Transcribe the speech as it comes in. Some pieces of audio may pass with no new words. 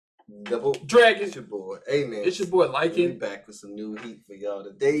Double Dragon. It's your boy, AMENZ. It's your boy, Liking. We back with some new heat for y'all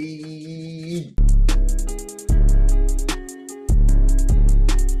today.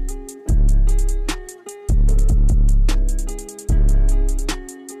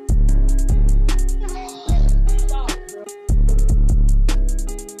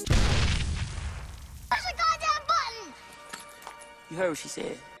 You heard what she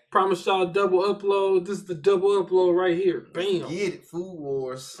said. Promise y'all double upload. This is the double upload right here. Bam. Get it, Food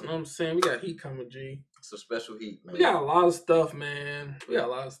Wars. You know what I'm saying? We got heat coming, G. It's a special heat, man. We got a lot of stuff, man. We got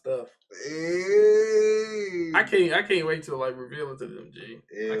a lot of stuff. Hey. I can't wait to like reveal it to them, G.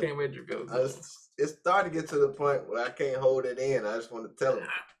 Yeah. I can't wait to reveal it to them. It's starting to get to the point where I can't hold it in. I just want to tell them.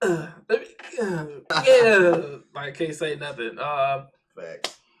 Yeah. I can't say nothing.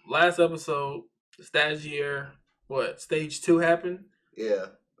 Facts. Last episode, Stagiaire, what, stage 2 happened? Yeah.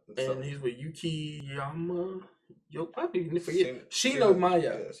 And he's with Yukiyama. I forget. Shinomiya.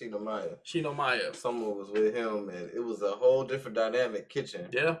 Yeah, Shinomiya. Shinomiya. Someone was with him, and it was a whole different dynamic kitchen.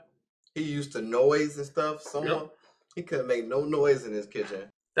 Yeah. He used to noise and stuff. He couldn't make no noise in his kitchen.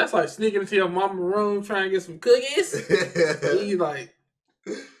 That's like sneaking into your mama's room trying to get some cookies. He like,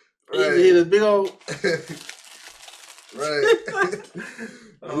 he hit a big old. Right.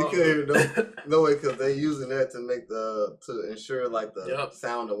 You couldn't hear no way because they using that to make to ensure like the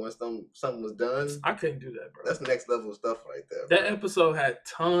sound of when something was done. I couldn't do that, bro. That's next level stuff right there. That episode had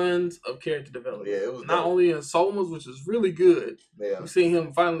tons of character development. Yeah, it was not only in Soma's, which is really good. Yeah, we seen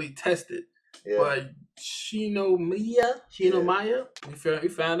him finally tested. Yeah. But Shinomiya, we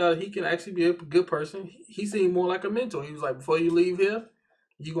found out he can actually be a good person. He seemed more like a mentor. He was like, before you leave here,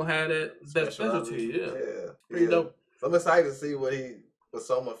 you gonna have that specialty. Yeah. Pretty dope. So I'm excited to see what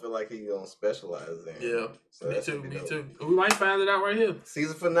Soma feel like he gonna specialize in. Yeah, so me too. We might find it out right here.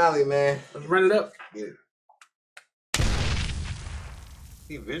 Season finale, man. Let's run it up. Get it.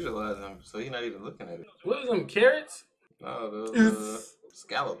 He visualizing them, so he's not even looking at it. What is them, carrots? No, the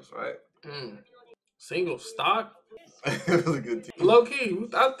scallops, right? Single stock. It was a good team. Low key,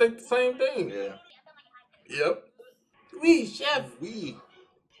 I think the same thing. Yeah. Yep. We chef. We.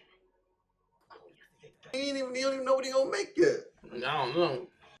 He don't even know what he gonna make yet. I don't know.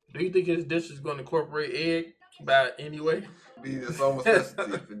 Do you think his dish is gonna incorporate egg by anyway? It's almost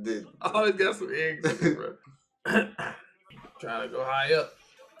necessary if it did. I always got some eggs in it, bro. Trying to go high up.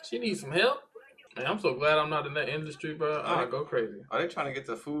 She needs some help. Man, I'm so glad I'm not in that industry, bro. I'll go crazy. Are they trying to get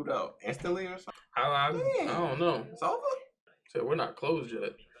the food out instantly or something? I don't know. It's over? So we're not closed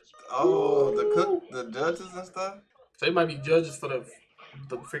yet. Oh, the judges and stuff? So they might be judges for the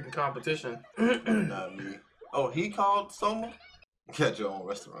freaking competition. Not me. Oh, he called Soma? You got your own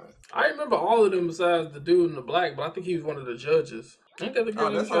restaurant. I remember all of them besides the dude in the black, but I think he was one of the judges. Ain't that the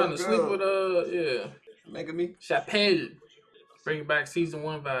girl that's trying to sleep with, yeah. Megami? Chapelle. Bringing back season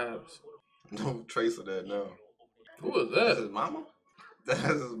 1 vibes. No trace of that, no. Who is that? That's his mama? That's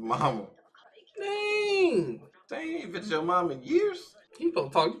his mama. Dang. If it's your mom in years? You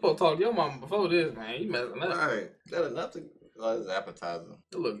supposed to talk to your mama before this, man. You messing up. Alright. That enough to... Oh, it's appetizer.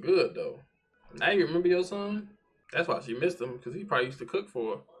 It look good, though. Now you remember your son? That's why she missed him, because he probably used to cook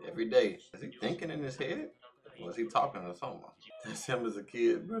for her. Every day. Is he thinking in his head? Or is he talking to Soma? That's him as a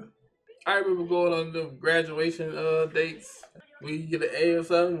kid, bro. I remember going on the graduation dates. When you get an A or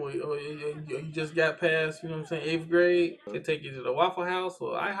something, or you just got past, you know what I'm saying, 8th grade. They take you to the Waffle House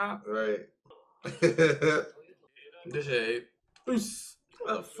or IHOP. Right. This shit.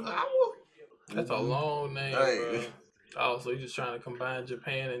 A flower? That's a long name, bro. Oh, so you're just trying to combine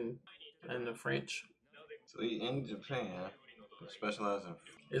Japan and the French. So he in Japan, specializing.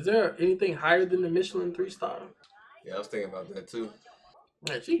 Is there anything higher than the Michelin 3-star? Yeah, I was thinking about that too.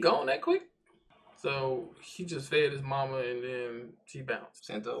 Man, she gone that quick? So he just fed his mama and then she bounced.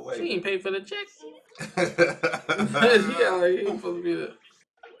 Sent her away. She ain't paid for the check. She got like, he ain't supposed to be there.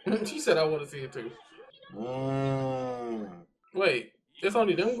 She said, I want to see it too. Wait, it's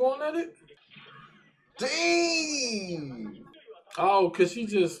only them going at it? Dang! Oh, because she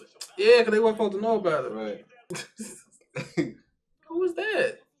just, because they weren't supposed to know about it. Right. Who was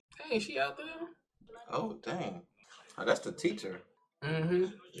that? Dang, she out there? Oh, dang. Oh, that's the teacher.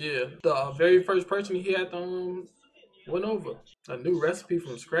 Yeah. The very first person he had went over. A new recipe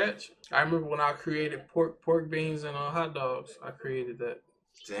from scratch. I remember when I created pork beans and hot dogs. I created that.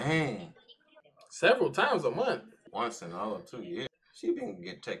 Dang. Several times a month. Once in all of 2 years. She been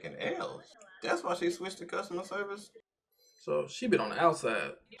taking L's. That's why she switched to customer service. So she been on the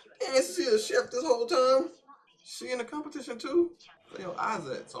outside. And she a chef this whole time. She in the competition too. Where your eyes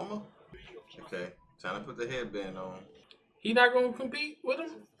at, Soma? Okay. Trying to put the headband on. He not gonna compete with him?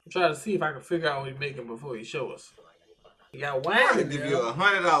 I'm trying to see if I can figure out what he's making before he show us. You got wine. I'll give you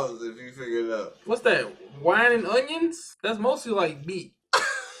 $100 if you figure it out. What's that? Wine and onions? That's mostly like meat.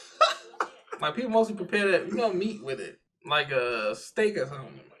 Like people mostly prepare that, you know, meat with it. Like a steak or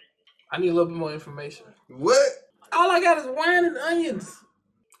something. I need a little bit more information. What? All I got is wine and onions.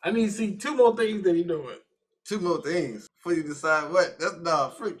 I need to see 2 more things that he doing. 2 more things before you decide what. That's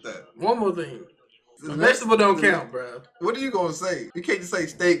freak that. 1 more thing. The vegetable don't count, bro. What are you gonna say? You can't just say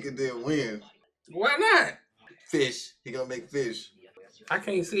steak and then win. Why not? Fish. He gonna make fish. I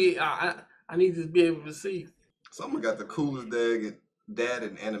can't see. I need to be able to see. Someone got the coolest dad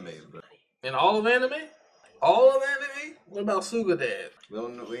in anime, bro. In all of anime? All of anime? What about Suga Dad? We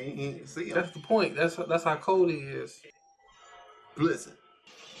don't know. We ain't see him. That's the point. That's how cold he is. Blizzard.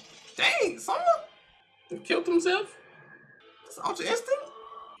 Dang, someone He killed himself? that's Ultra Instinct.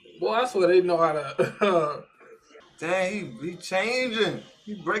 Boy, I swear they know how to. Dang, he changing.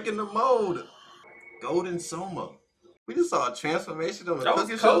 He breaking the mold. Golden Soma. We just saw a transformation on the That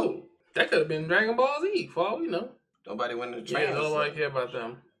cooking was show. cold. That could have been Dragon Ball Z, for all we know. Nobody went to Man, trans. nobody care about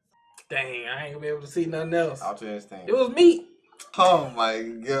them. Dang, I ain't gonna be able to see nothing else. Ultra Instinct. It was meat. Oh my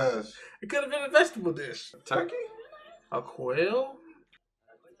gosh. It could have been a vegetable dish. Turkey? A quail?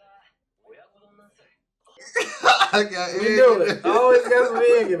 I got We do it. Always got some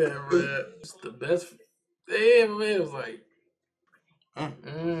egg in there, bro. It's the best. Damn, man, it was like.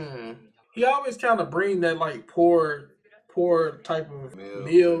 He always kind of bring that like poor type of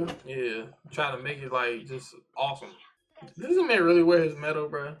meal. Yeah, try to make it like just awesome. Does this man really wear his medal,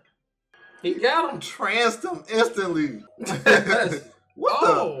 bro? He got him. Tranced him instantly. What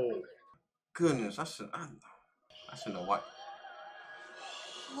the? Goodness, I shouldn't have watched.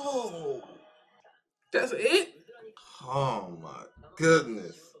 Oh. That's it? Oh my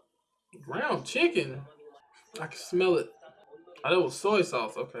goodness. Ground chicken. I can smell it. Oh, that was soy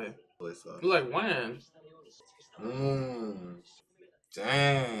sauce. Okay. Soy sauce. You like wine.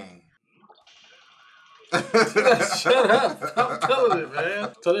 Dang. Shut up. I'm telling it,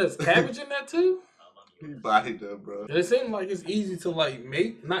 man. So there's cabbage in that too? He bodied up, bro. And it seems like it's easy to like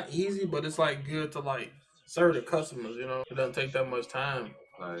make. Not easy, but it's like good to like serve the customers, you know? It doesn't take that much time.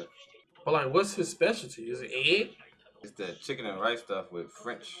 Right. But like, what's his specialty? Is it egg? It's that chicken and rice stuff with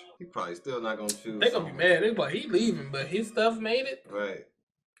French. He probably still not gonna choose. They gonna be mad. They be like, he leaving, but his stuff made it? Right.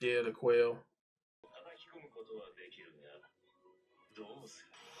 Yeah, the quail.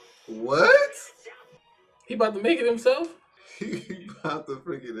 What? He about to make it himself? He about to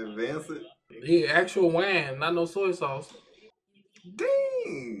freaking advance it? Yeah, actual wine, not no soy sauce.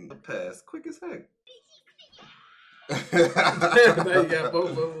 Dang. The pass quick as heck. Now you got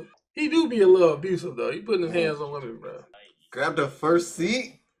both of them. He do be a little abusive though. He putting his hands on women, bro. Grab the first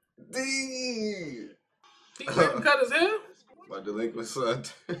seat? Dang. He even cut his hair? My delinquent son.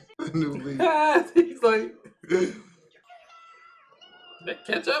 The new lead. He's like, that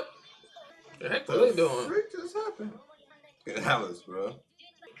ketchup? The heck are they doing? What the freak just happened? Alice, bro.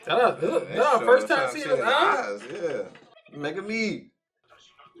 That's our first time seeing his eyes? Yeah. Making me.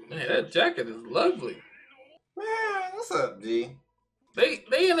 Man, that jacket is lovely. Man, what's up, G? They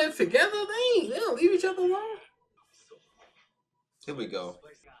in it together? They don't leave each other alone. Here we go.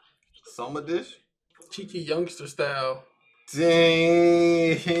 Soma dish? Cheeky youngster style.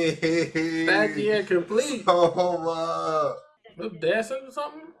 Dang. Stagiaire complete. Soma. Little dancing or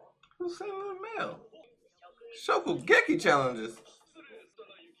something? Who's sending the mail? Shokugeki challenges.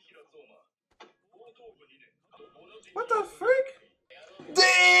 What the freak?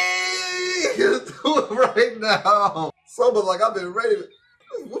 Dang! Do it right now. Soma's like, I've been ready.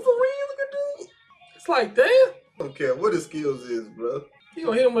 Wolverine looking dude. It's like, damn. I don't care what his skills is, bro. You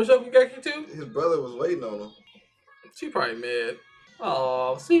gonna hit him with Shokugeki too? His brother was waiting on him. She probably mad.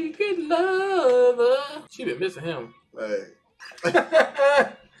 Aw, secret lover. She been missing him. Hey.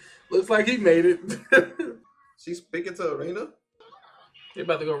 Looks like he made it. She's speaking to Arena. They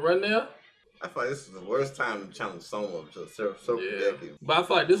about to go run there? I feel like this is the worst time to challenge someone to Shokugeki. Yeah. But I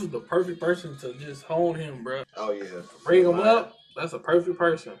feel like this is the perfect person to just hone him, bro. Oh, yeah. Bring him up. That's a perfect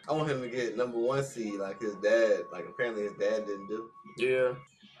person. I want him to get #1 seed like his dad. Like apparently his dad didn't do. Yeah.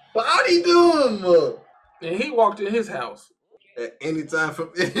 But how'd he do him? And he walked in his house. At any time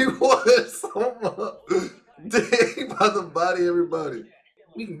from anyone. Soma. Dang, he about to body everybody.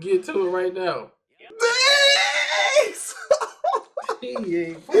 We can get to it right now. Dang! He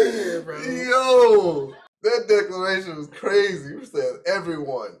ain't playing, bro. Yo, that declaration was crazy. You said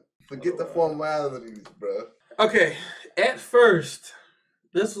everyone. Forget the formalities, bro. Okay, at first,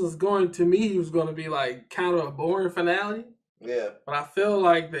 this was going to me, it was going to be like kind of a boring finale. Yeah. But I feel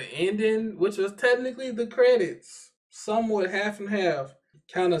like the ending, which was technically the credits, somewhat half and half,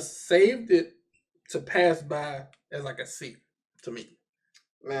 kind of saved it to pass by as like a C to me.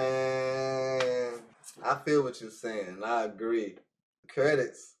 Man, I feel what you're saying. I agree.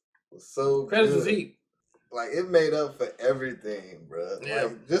 Credits was so Credits good. was heat. Like, it made up for everything, bro. Yeah.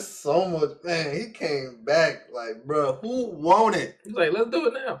 Like, just so much. Man, he came back. Like, bro, who wanted? He's like, let's do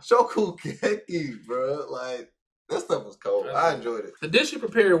it now. Shokugeki, bro. Like, that stuff was cold. I enjoyed it. The dish you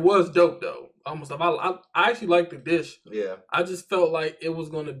prepared was dope, though. Almost. I actually liked the dish. Yeah. I just felt like it was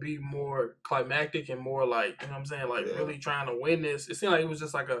going to be more climactic and more like, you know what I'm saying? Like, really trying to win this. It seemed like it was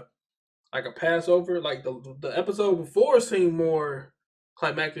just like a Passover. Like, the episode before seemed more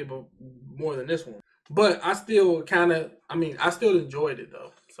climactic, but more than this one. But I still I still enjoyed it,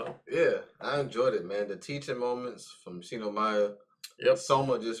 though. So yeah, I enjoyed it, man. The teaching moments from Shinomiya. Yep.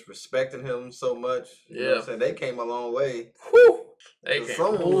 Soma just respecting him so much. You know what I'm saying? They came a long way. Whew. They came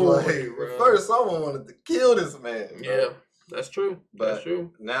Soma was like, at first, someone wanted to kill this man. Bro. Yeah, that's true. That's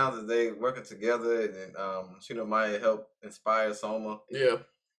true. Now that they working together and Shinomiya helped inspire Soma. Yeah.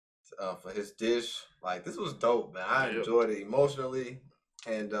 For his dish. Like, this was dope, man. I enjoyed it emotionally.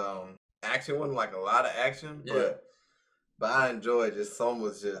 And action wasn't like a lot of action, but I enjoyed just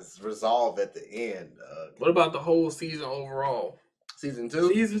Soma's just resolve at the end. What about the whole season overall? Season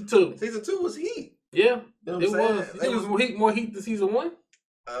 2? Season 2. Season 2 was heat. Yeah, you know it was. It was more heat than season 1.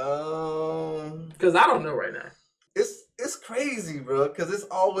 Because I don't know right now. It's crazy, bro. Because it's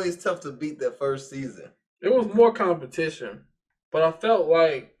always tough to beat that first season. It was more competition, but I felt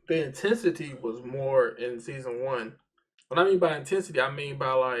like the intensity was more in season 1. What I mean by intensity, I mean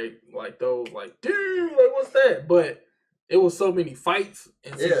by like those like, dude, like what's that? But it was so many fights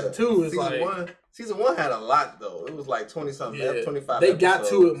in season 2. It's season 1 had a lot though. It was like 20-something, 25. They got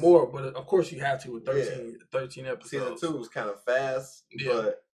to it more, but of course you have to with 13 episodes. Season 2 was kind of fast,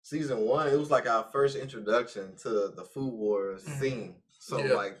 but season 1 it was like our first introduction to the Food Wars scene. So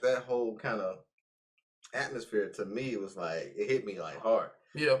like that whole kind of atmosphere to me was like it hit me like hard.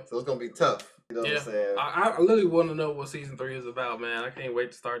 Yeah. So it's gonna be tough. You know what I'm saying? I literally want to know what season 3 is about, man. I can't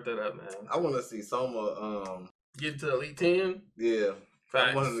wait to start that up, man. I want to see Soma get to Elite 10. Yeah.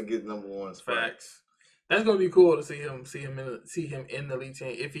 Facts. I want him to get number 1 spot. Facts. That's gonna be cool to see him in the Elite 10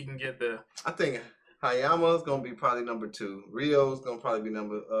 if he can get there. I think Hayama's gonna be probably number 2. Rio's gonna probably be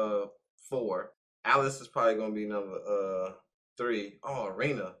number 4. Alice is probably gonna be number 3. Oh,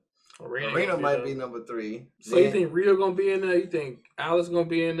 Arena might be number 3. So you think Rio gonna be in there? You think Alice gonna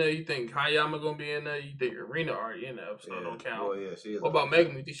be in there? You think Hayama gonna be in there? You think Arena already in there, so don't count. Oh yeah, she is. What about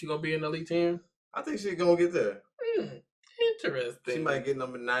Megan? You think she gonna be in the Elite 10? I think she's gonna get there. Interesting. She might get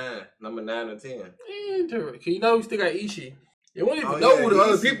number 9 or 10. Interesting. You know we still got Ishii. You won't even know who the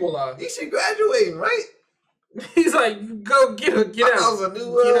other people are. Ishii graduating, right? He's like, go get her, get out.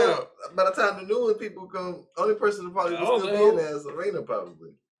 Get out. By the time the newer people come, only person that probably will still be in there is Arena,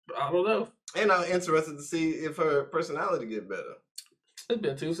 probably. I don't know. And I'm interested to see if her personality get better. It's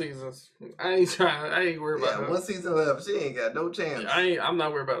been 2 seasons. I ain't worried about her. 1 season left. She ain't got no chance. I'm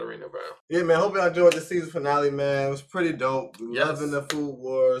not worried about Arena, bro. Yeah, man. Hope y'all enjoyed the season finale, man. It was pretty dope. Loving the Food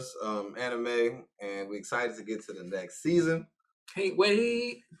Wars anime, and we excited to get to the next season. Can't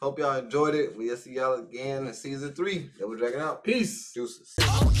wait. Hope y'all enjoyed it. We'll see y'all again in season 3. Double Dragon out. Peace. Deuces.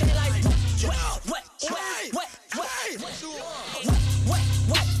 Okay, like,